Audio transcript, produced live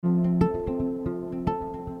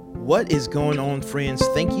What is going on, friends?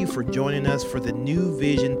 Thank you for joining us for the New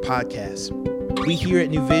Vision podcast. We here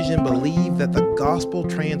at New Vision believe that the gospel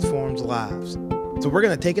transforms lives. So we're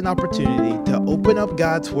going to take an opportunity to open up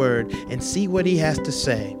God's word and see what he has to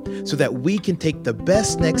say so that we can take the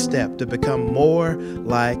best next step to become more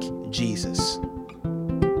like Jesus.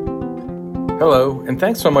 Hello, and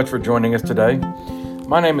thanks so much for joining us today.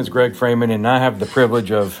 My name is Greg Freeman, and I have the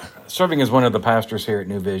privilege of serving as one of the pastors here at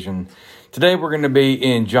New Vision. Today we're going to be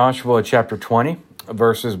in Joshua chapter 20,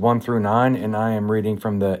 verses 1 through 9, and I am reading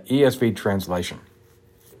from the ESV translation.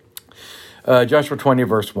 Joshua 20,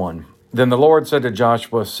 verse 1. Then the Lord said to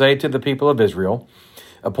Joshua, "Say to the people of Israel,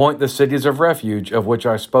 appoint the cities of refuge of which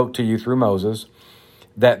I spoke to you through Moses,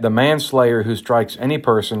 that the manslayer who strikes any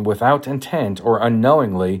person without intent or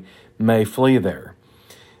unknowingly may flee there.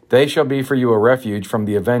 They shall be for you a refuge from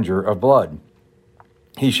the avenger of blood.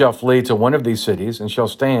 He shall flee to one of these cities, and shall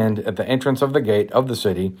stand at the entrance of the gate of the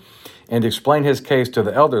city, and explain his case to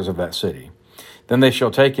the elders of that city. Then they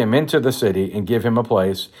shall take him into the city, and give him a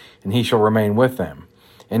place, and he shall remain with them.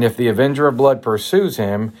 And if the avenger of blood pursues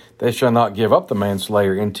him, they shall not give up the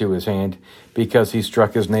manslayer into his hand, because he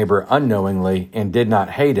struck his neighbor unknowingly, and did not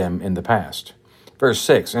hate him in the past." Verse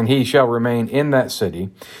 6, "And he shall remain in that city,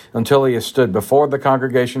 until he is stood before the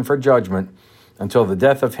congregation for judgment, until the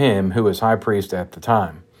death of him who is high priest at the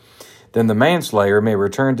time. Then the manslayer may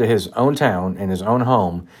return to his own town and his own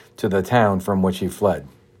home, to the town from which he fled."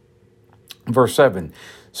 Verse 7,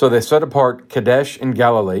 "So they set apart Kadesh in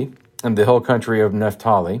Galilee, in the hill country of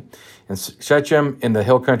Naphtali, and Shechem in the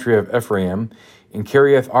hill country of Ephraim, and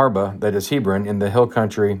Kiriath Arba, that is Hebron, in the hill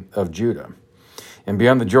country of Judah. And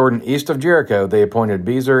beyond the Jordan, east of Jericho, they appointed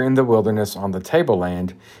Bezer in the wilderness on the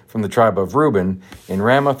tableland from the tribe of Reuben, and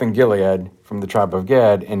Ramoth in Gilead from the tribe of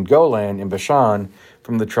Gad, and Golan in Bashan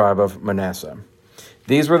from the tribe of Manasseh.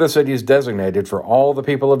 These were the cities designated for all the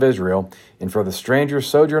people of Israel, and for the strangers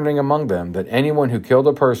sojourning among them, that anyone who killed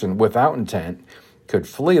a person without intent could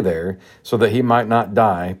flee there, so that he might not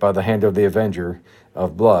die by the hand of the avenger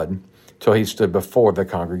of blood, till he stood before the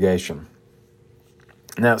congregation."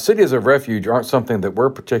 Now, cities of refuge aren't something that we're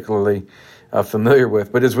particularly familiar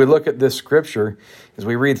with, but as we look at this scripture, as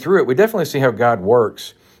we read through it, we definitely see how God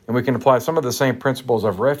works, and we can apply some of the same principles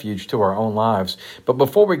of refuge to our own lives. But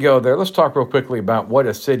before we go there, let's talk real quickly about what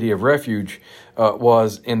a city of refuge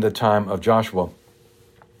was in the time of Joshua.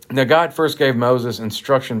 Now, God first gave Moses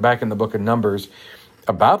instruction back in the book of Numbers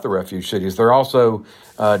about the refuge cities. They're also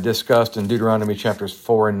discussed in Deuteronomy chapters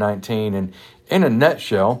 4 and 19, and in a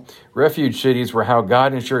nutshell, refuge cities were how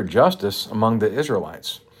God ensured justice among the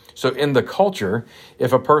Israelites. So in the culture,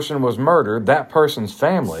 if a person was murdered, that person's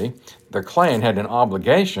family, their clan, had an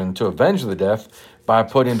obligation to avenge the death by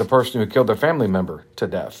putting the person who killed their family member to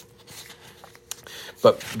death.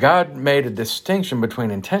 But God made a distinction between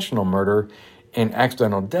intentional murder and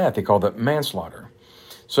accidental death. He called it manslaughter.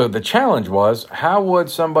 So the challenge was, how would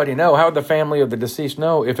somebody know, how would the family of the deceased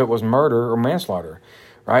know if it was murder or manslaughter?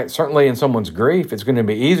 Right? Certainly in someone's grief, it's going to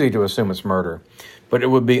be easy to assume it's murder, but it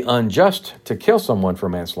would be unjust to kill someone for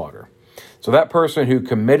manslaughter. So that person who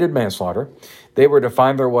committed manslaughter, they were to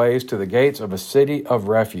find their ways to the gates of a city of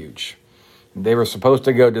refuge. They were supposed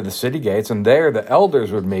to go to the city gates, and there the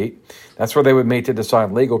elders would meet. That's where they would meet to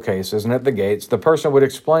decide legal cases. And at the gates, the person would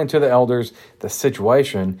explain to the elders the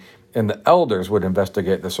situation, and the elders would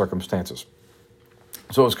investigate the circumstances.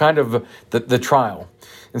 So it was kind of the trial.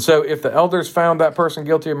 And so if the elders found that person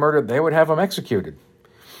guilty of murder, they would have him executed.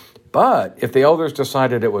 But if the elders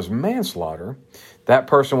decided it was manslaughter, that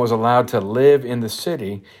person was allowed to live in the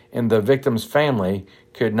city, and the victim's family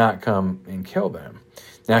could not come and kill them.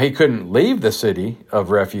 Now, he couldn't leave the city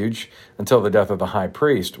of refuge until the death of the high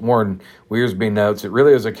priest. Warren Wiersbe notes, it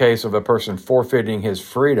really is a case of a person forfeiting his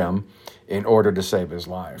freedom in order to save his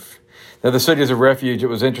life. Now, the cities of refuge, it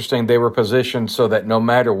was interesting, they were positioned so that no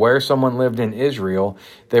matter where someone lived in Israel,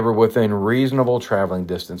 they were within reasonable traveling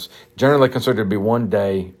distance, generally considered to be 1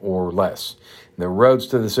 day or less. The roads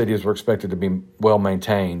to the cities were expected to be well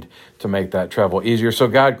maintained to make that travel easier. So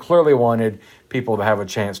God clearly wanted people to have a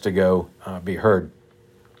chance to go be heard.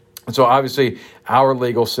 And so obviously our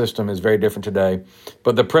legal system is very different today,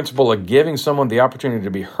 but the principle of giving someone the opportunity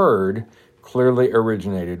to be heard clearly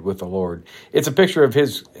originated with the Lord. It's a picture of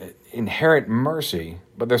his inherent mercy,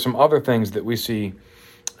 but there's some other things that we see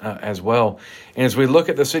as well. And as we look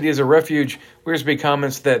at the cities of refuge, Wiersbe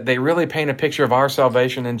comments that they really paint a picture of our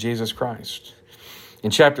salvation in Jesus Christ.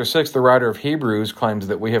 In chapter 6, the writer of Hebrews claims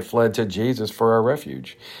that we have fled to Jesus for our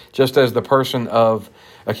refuge. Just as the person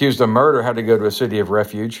accused of murder had to go to a city of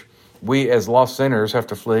refuge, we as lost sinners have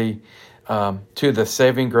to flee to the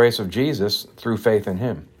saving grace of Jesus through faith in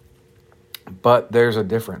him. But there's a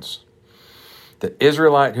difference. The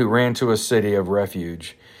Israelite who ran to a city of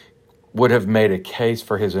refuge would have made a case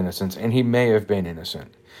for his innocence, and he may have been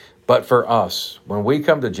innocent. But for us, when we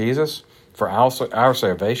come to Jesus for our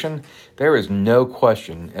salvation, there is no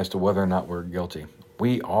question as to whether or not we're guilty.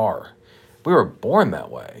 We are. We were born that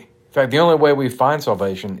way. In fact, the only way we find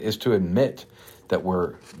salvation is to admit that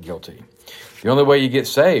we're guilty. The only way you get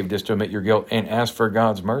saved is to admit your guilt and ask for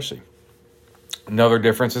God's mercy. Another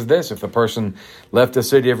difference is this. If the person left a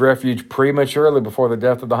city of refuge prematurely before the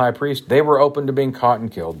death of the high priest, they were open to being caught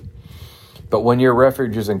and killed. But when your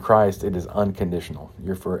refuge is in Christ, it is unconditional.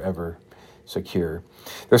 You're forever secure.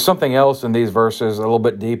 There's something else in these verses a little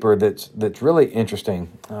bit deeper that's really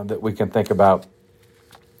interesting that we can think about.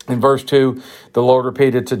 In verse 2, the Lord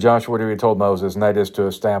repeated to Joshua what he told Moses, and that is to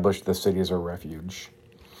establish the cities of refuge.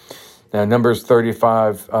 Now, Numbers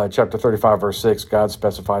 35, chapter 35, verse 6, God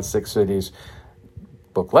specified 6 cities.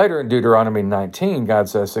 Book later in Deuteronomy 19, God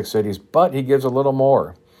says 6 cities, but he gives a little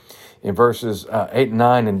more. In verses 8 and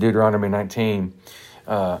 9 in Deuteronomy 19,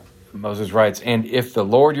 Moses writes, "And if the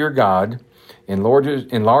Lord your God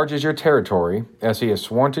enlarges your territory, as he has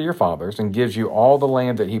sworn to your fathers, and gives you all the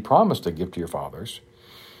land that he promised to give to your fathers,"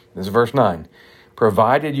 this is verse 9,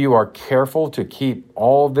 "provided you are careful to keep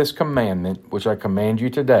all this commandment, which I command you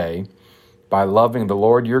today, by loving the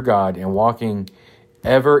Lord your God and walking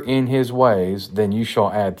ever in his ways, then you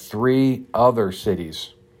shall add 3 other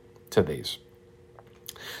cities to these."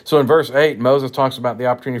 So in verse 8, Moses talks about the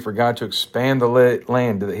opportunity for God to expand the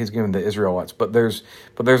land that he's given the Israelites. But there's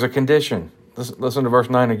a condition. Listen to verse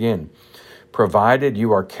 9 again. "Provided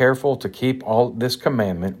you are careful to keep all this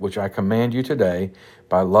commandment, which I command you today,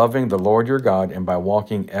 by loving the Lord your God and by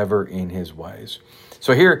walking ever in his ways."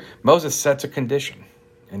 So here, Moses sets a condition.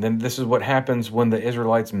 And then this is what happens when the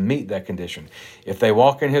Israelites meet that condition. If they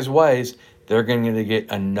walk in his ways, they're going to get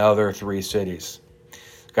another 3 cities.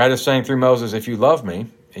 God is saying through Moses, if you love me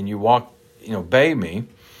and you obey me,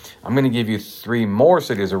 I'm going to give you 3 more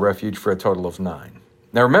cities of refuge for a total of 9.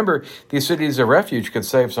 Now remember, these cities of refuge could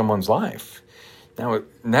save someone's life. Now,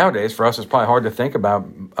 nowadays, for us, it's probably hard to think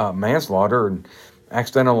about manslaughter and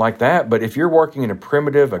accidental like that. But if you're working in a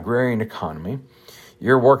primitive agrarian economy,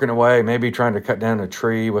 you're working away, maybe trying to cut down a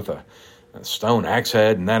tree with a stone axe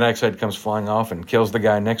head, and that axe head comes flying off and kills the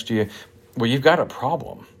guy next to you. Well, you've got a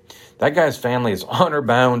problem. That guy's family is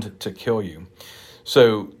honor-bound to kill you.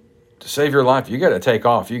 So to save your life, you got to take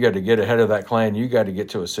off. You got to get ahead of that clan. You got to get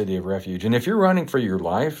to a city of refuge. And if you're running for your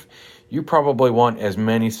life, you probably want as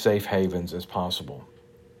many safe havens as possible.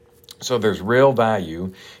 So there's real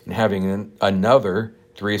value in having another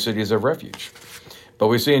 3 cities of refuge. But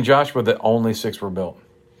we see in Joshua that only 6 were built.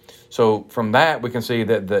 So from that, we can see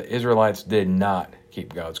that the Israelites did not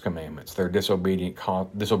keep God's commandments. Their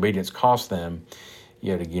disobedience cost them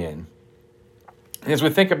yet again. And as we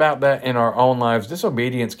think about that in our own lives,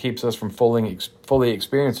 disobedience keeps us from fully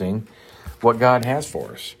experiencing what God has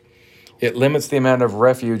for us. It limits the amount of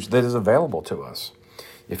refuge that is available to us.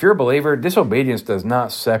 If you're a believer, disobedience does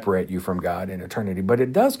not separate you from God in eternity, but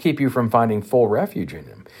it does keep you from finding full refuge in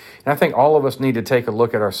Him. And I think all of us need to take a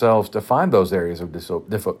look at ourselves to find those areas of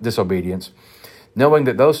disobedience, knowing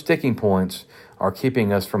that those sticking points are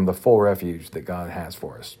keeping us from the full refuge that God has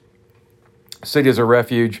for us. Cities of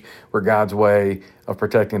refuge were God's way of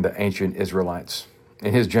protecting the ancient Israelites.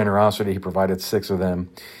 In His generosity, He provided 6 of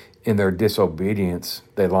them. In their disobedience,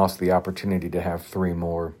 they lost the opportunity to have 3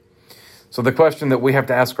 more. So the question that we have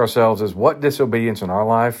to ask ourselves is, what disobedience in our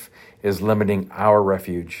life is limiting our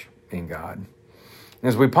refuge in God? And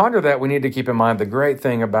as we ponder that, we need to keep in mind the great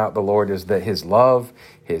thing about the Lord is that His love,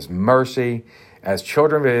 His mercy, as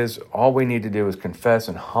children of His, all we need to do is confess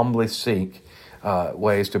and humbly seek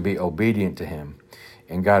ways to be obedient to Him.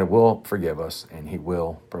 And God will forgive us and He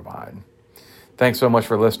will provide. Thanks so much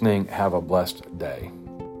for listening. Have a blessed day.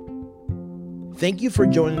 Thank you for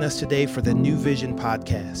joining us today for the New Vision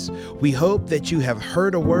podcast. We hope that you have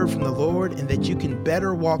heard a word from the Lord and that you can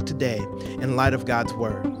better walk today in light of God's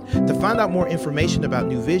word. To find out more information about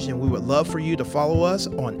New Vision, we would love for you to follow us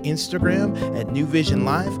on Instagram at New Vision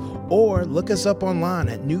Life or look us up online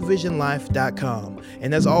at newvisionlife.com.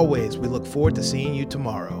 And as always, we look forward to seeing you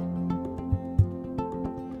tomorrow.